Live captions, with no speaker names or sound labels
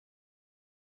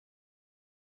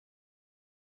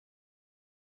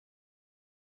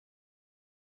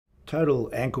Total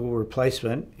ankle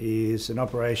replacement is an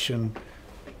operation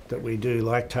that we do,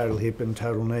 like total hip and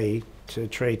total knee, to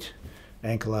treat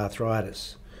ankle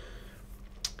arthritis.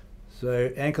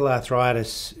 So ankle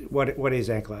arthritis, what is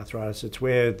ankle arthritis? It's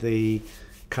where the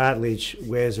cartilage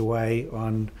wears away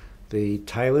on the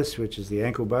talus, which is the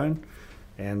ankle bone,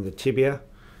 and the tibia,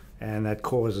 and that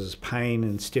causes pain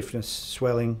and stiffness,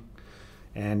 swelling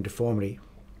and deformity.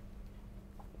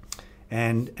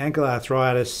 And ankle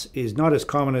arthritis is not as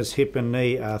common as hip and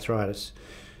knee arthritis,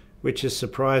 which is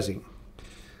surprising.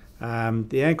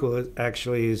 The ankle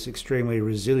actually is extremely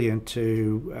resilient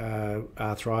to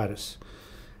arthritis.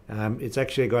 It's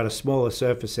actually got a smaller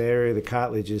surface area, the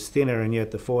cartilage is thinner, and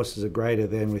yet the forces are greater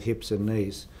than with hips and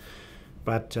knees.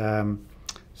 But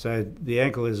so the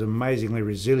ankle is amazingly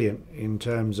resilient in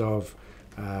terms of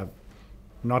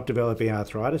not developing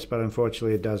arthritis, but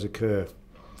unfortunately it does occur.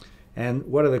 And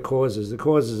what are the causes? The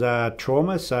causes are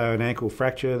trauma, so an ankle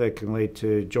fracture that can lead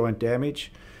to joint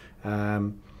damage.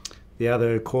 The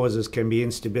other causes can be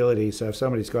instability, so if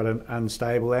somebody's got an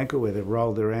unstable ankle where they've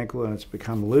rolled their ankle and it's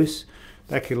become loose,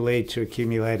 that could lead to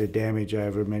accumulated damage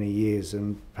over many years,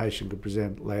 and the patient could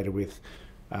present later with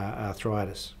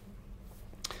arthritis.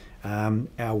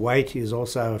 Our weight is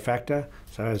also a factor,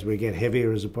 so as we get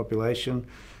heavier as a population,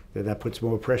 that puts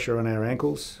more pressure on our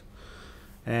ankles.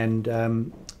 And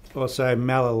also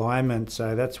malalignment,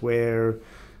 so that's where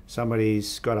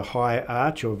somebody's got a high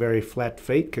arch or very flat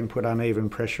feet, can put uneven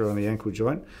pressure on the ankle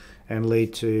joint and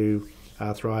lead to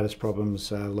arthritis problems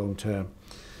long term.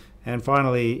 And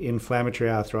finally, inflammatory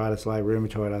arthritis like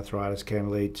rheumatoid arthritis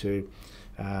can lead to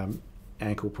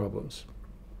ankle problems.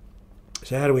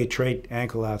 So how do we treat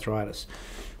ankle arthritis?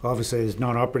 Obviously there's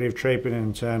non-operative treatment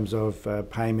in terms of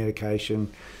pain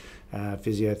medication,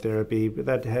 physiotherapy, but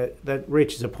that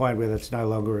reaches a point where that's no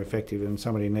longer effective and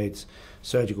somebody needs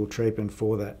surgical treatment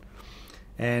for that.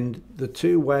 And the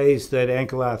two ways that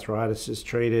ankle arthritis is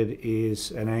treated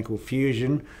is an ankle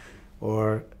fusion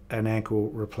or an ankle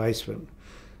replacement.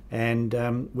 And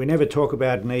we never talk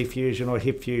about knee fusion or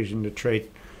hip fusion to treat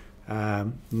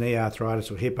knee arthritis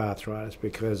or hip arthritis,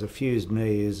 because a fused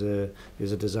knee is a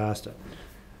disaster.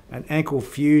 An ankle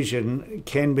fusion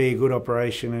can be a good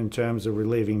operation in terms of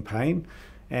relieving pain,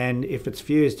 and if it's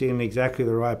fused in exactly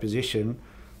the right position,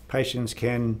 patients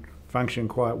can function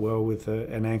quite well with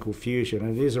an ankle fusion.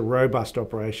 And it is a robust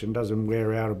operation, doesn't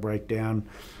wear out or break down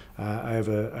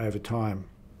over time.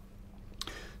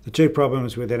 The two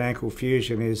problems with an ankle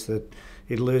fusion is that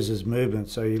it loses movement,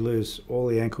 so you lose all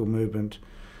the ankle movement.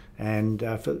 And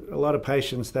for a lot of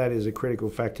patients, that is a critical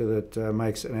factor that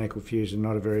makes an ankle fusion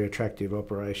not a very attractive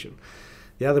operation.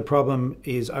 The other problem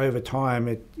is over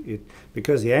time,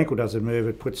 because the ankle doesn't move,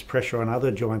 it puts pressure on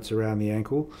other joints around the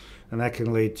ankle, and that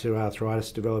can lead to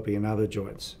arthritis developing in other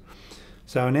joints.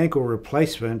 So an ankle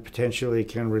replacement potentially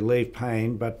can relieve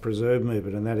pain but preserve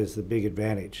movement, and that is the big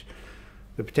advantage.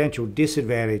 The potential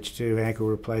disadvantage to ankle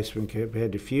replacement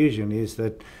compared to fusion is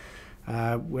that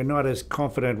we're not as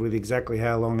confident with exactly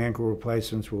how long ankle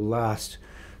replacements will last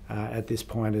at this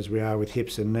point as we are with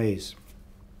hips and knees.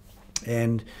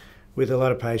 And with a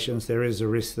lot of patients, there is a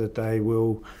risk that they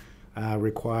will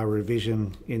require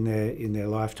revision in their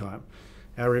lifetime.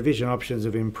 Our revision options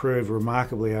have improved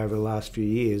remarkably over the last few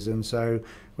years, and so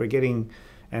we're getting,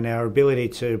 and our ability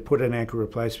to put an ankle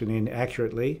replacement in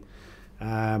accurately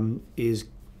is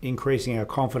increasing our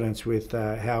confidence with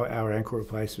how our ankle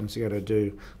replacements are going to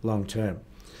do long term.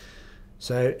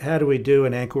 So how do we do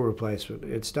an ankle replacement?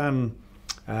 It's done,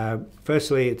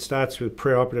 firstly it starts with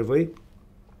preoperatively,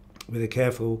 with a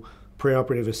careful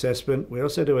preoperative assessment. We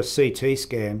also do a CT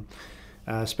scan,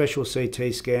 a special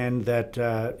CT scan that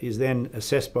is then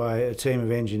assessed by a team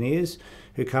of engineers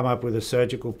who come up with a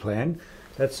surgical plan.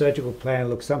 That surgical plan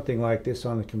looks something like this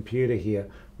on the computer here,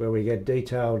 where we get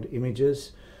detailed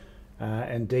images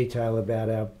and detail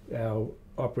about our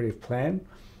operative plan,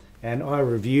 and I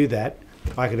review that.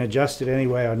 I can adjust it any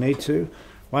way I need to.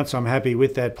 Once I'm happy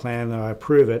with that plan and I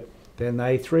approve it, then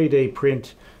they 3D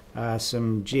print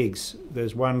some jigs.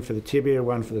 There's one for the tibia,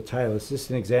 one for the talus. This is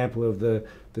an example of the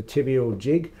tibial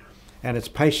jig, and it's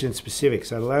patient specific,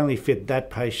 so it'll only fit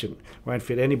that patient, won't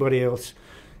fit anybody else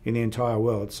in the entire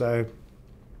world. So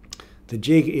the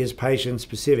jig is patient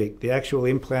specific. The actual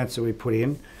implants that we put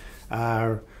in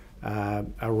are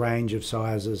a range of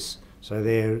sizes, so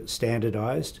they're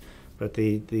standardized, but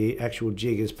the actual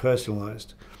jig is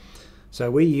personalized.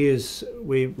 So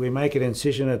we make an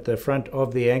incision at the front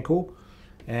of the ankle,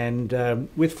 and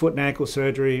with foot and ankle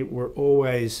surgery we're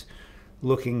always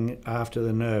looking after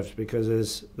the nerves, because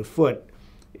as the foot,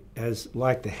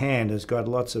 like the hand, has got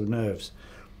lots of nerves,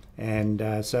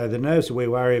 And so the nerves that we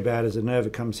worry about is a nerve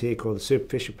that comes here called the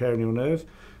superficial peroneal nerve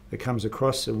that comes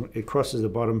across, and it crosses the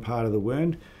bottom part of the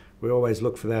wound. We always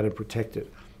look for that and protect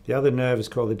it. The other nerve is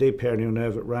called the deep peroneal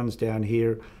nerve. It runs down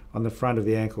here on the front of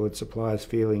the ankle. It supplies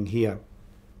feeling here.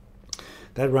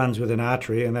 That runs with an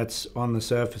artery, and that's on the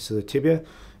surface of the tibia,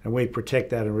 and we protect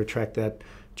that and retract that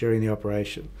during the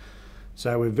operation.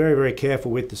 So we're very, very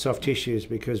careful with the soft tissues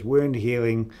because wound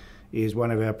healing is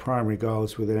one of our primary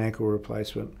goals with an ankle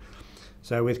replacement.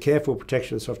 So with careful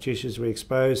protection of the soft tissues, we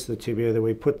expose the tibia, that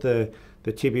we put the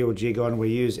tibial jig on. We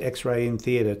use X-ray in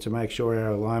theatre to make sure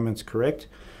our alignment's correct,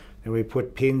 and we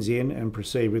put pins in and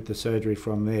proceed with the surgery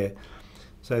from there.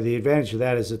 So the advantage of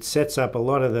that is it sets up a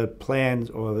lot of the plans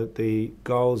or the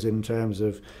goals in terms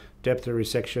of depth of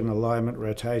resection, alignment,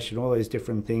 rotation, all these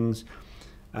different things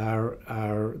are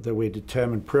that we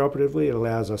determine preoperatively. It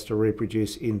allows us to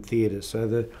reproduce in theatre. So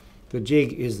the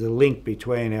jig is the link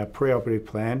between our preoperative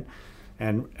plan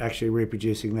and actually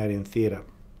reproducing that in theatre.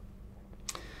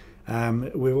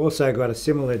 We've also got a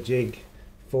similar jig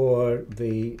for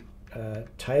the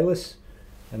talus,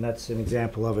 and that's an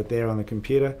example of it there on the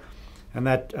computer, and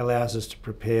that allows us to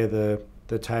prepare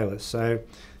the talus. So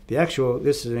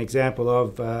this is an example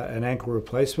of an ankle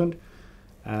replacement.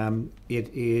 It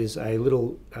is a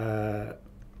little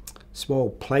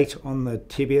small plate on the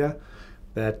tibia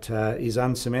that is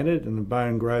uncemented, and the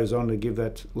bone grows on to give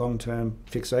that long-term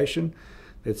fixation.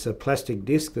 It's a plastic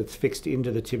disc that's fixed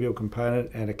into the tibial component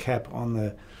and a cap on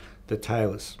the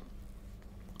talus.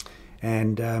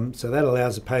 And so that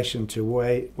allows the patient to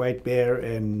weight bear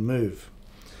and move.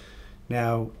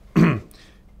 Now,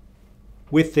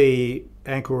 with the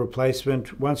ankle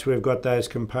replacement, once we've got those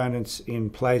components in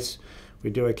place, we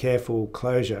do a careful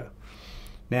closure.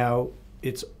 Now,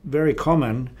 it's very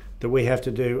common that we have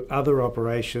to do other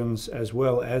operations as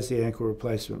well as the ankle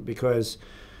replacement, because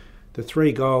the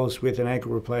three goals with an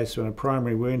ankle replacement are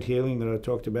primary wound healing that I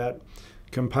talked about,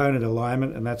 component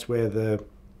alignment, and that's where the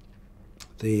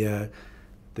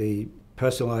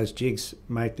personalised jigs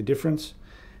make the difference,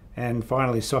 and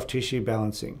finally soft tissue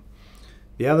balancing.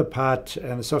 The other part,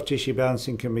 and the soft tissue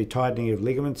balancing can be tightening of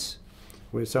ligaments,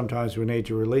 where sometimes we need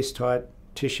to release tight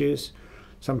tissues.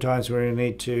 Sometimes we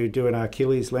need to do an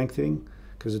Achilles lengthening,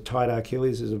 because a tight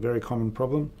Achilles is a very common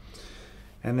problem.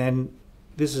 And then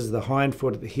this is the hind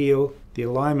foot at the heel. The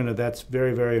alignment of that's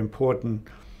very, very important.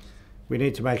 We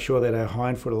need to make sure that our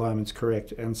hind foot alignment's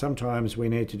correct, and sometimes we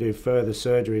need to do further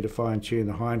surgery to fine-tune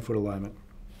the hind foot alignment.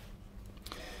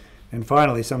 And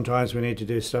finally, sometimes we need to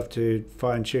do stuff to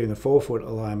fine-tune the forefoot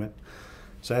alignment.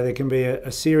 So there can be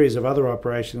a series of other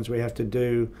operations we have to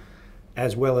do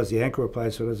as well as the ankle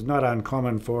replacement. It's not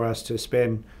uncommon for us to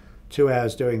spend 2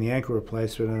 hours doing the ankle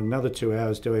replacement and another 2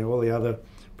 hours doing all the other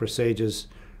procedures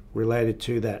related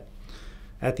to that.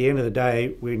 At the end of the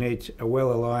day, we need a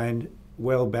well-aligned,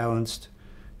 well-balanced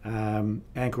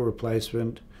ankle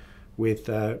replacement with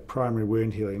primary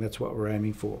wound healing. That's what we're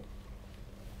aiming for.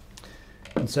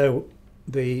 And so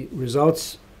the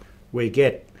results we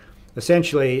get,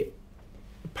 essentially,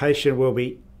 a patient will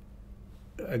be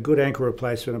a good ankle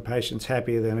replacement, a patient's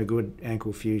happier than a good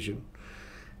ankle fusion.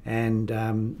 And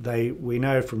we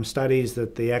know from studies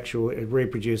that it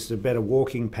reproduces a better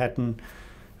walking pattern,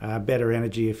 better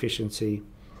energy efficiency,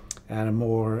 and a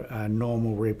more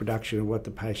normal reproduction of what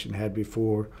the patient had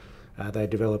before they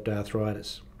developed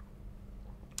arthritis.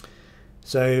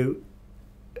 So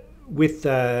with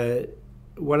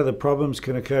what are the problems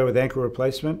can occur with ankle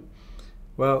replacement?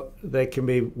 Well, there can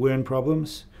be wound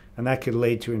problems, and that could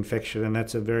lead to infection, and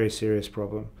that's a very serious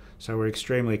problem. So we're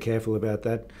extremely careful about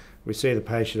that. We see the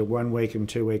patient at 1 week and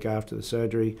 2 weeks after the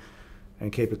surgery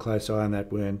and keep a close eye on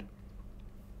that wound.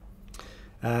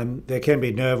 There can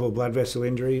be nerve or blood vessel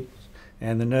injury,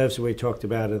 and the nerves that we talked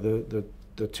about are the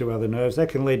two other nerves. That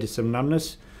can lead to some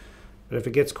numbness, but if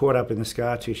it gets caught up in the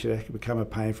scar tissue, that can become a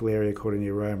painful area called an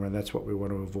neuroma, and that's what we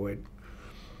want to avoid.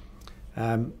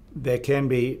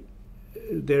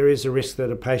 There is a risk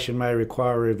that a patient may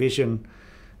require revision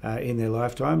in their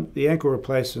lifetime. The ankle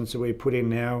replacements that we put in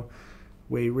now,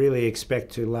 we really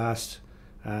expect to last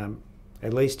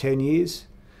at least 10 years,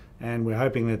 and we're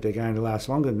hoping that they're going to last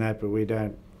longer than that, but we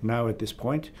don't know at this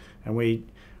point. And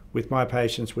with my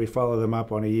patients, we follow them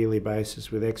up on a yearly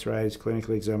basis with x-rays,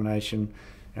 clinical examination,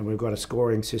 and we've got a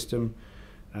scoring system,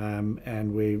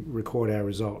 and we record our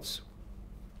results.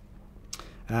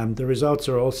 The results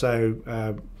are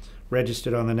also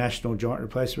registered on the National Joint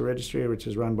Replacement Registry, which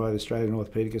is run by the Australian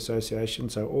Orthopaedic Association.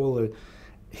 So all the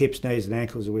hips, knees and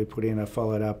ankles that we put in are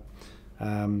followed up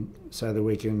so that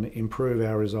we can improve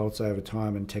our results over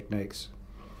time and techniques.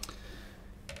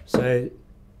 So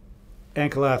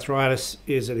Ankle arthritis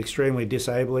is an extremely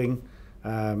disabling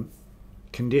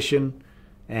condition,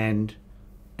 and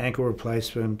ankle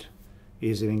replacement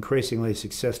is an increasingly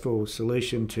successful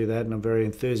solution to that, and I'm very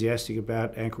enthusiastic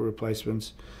about ankle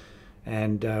replacements.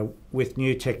 And with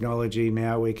new technology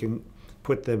now, we can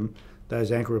put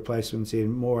those ankle replacements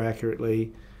in more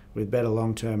accurately, with better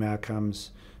long-term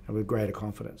outcomes and with greater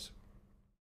confidence.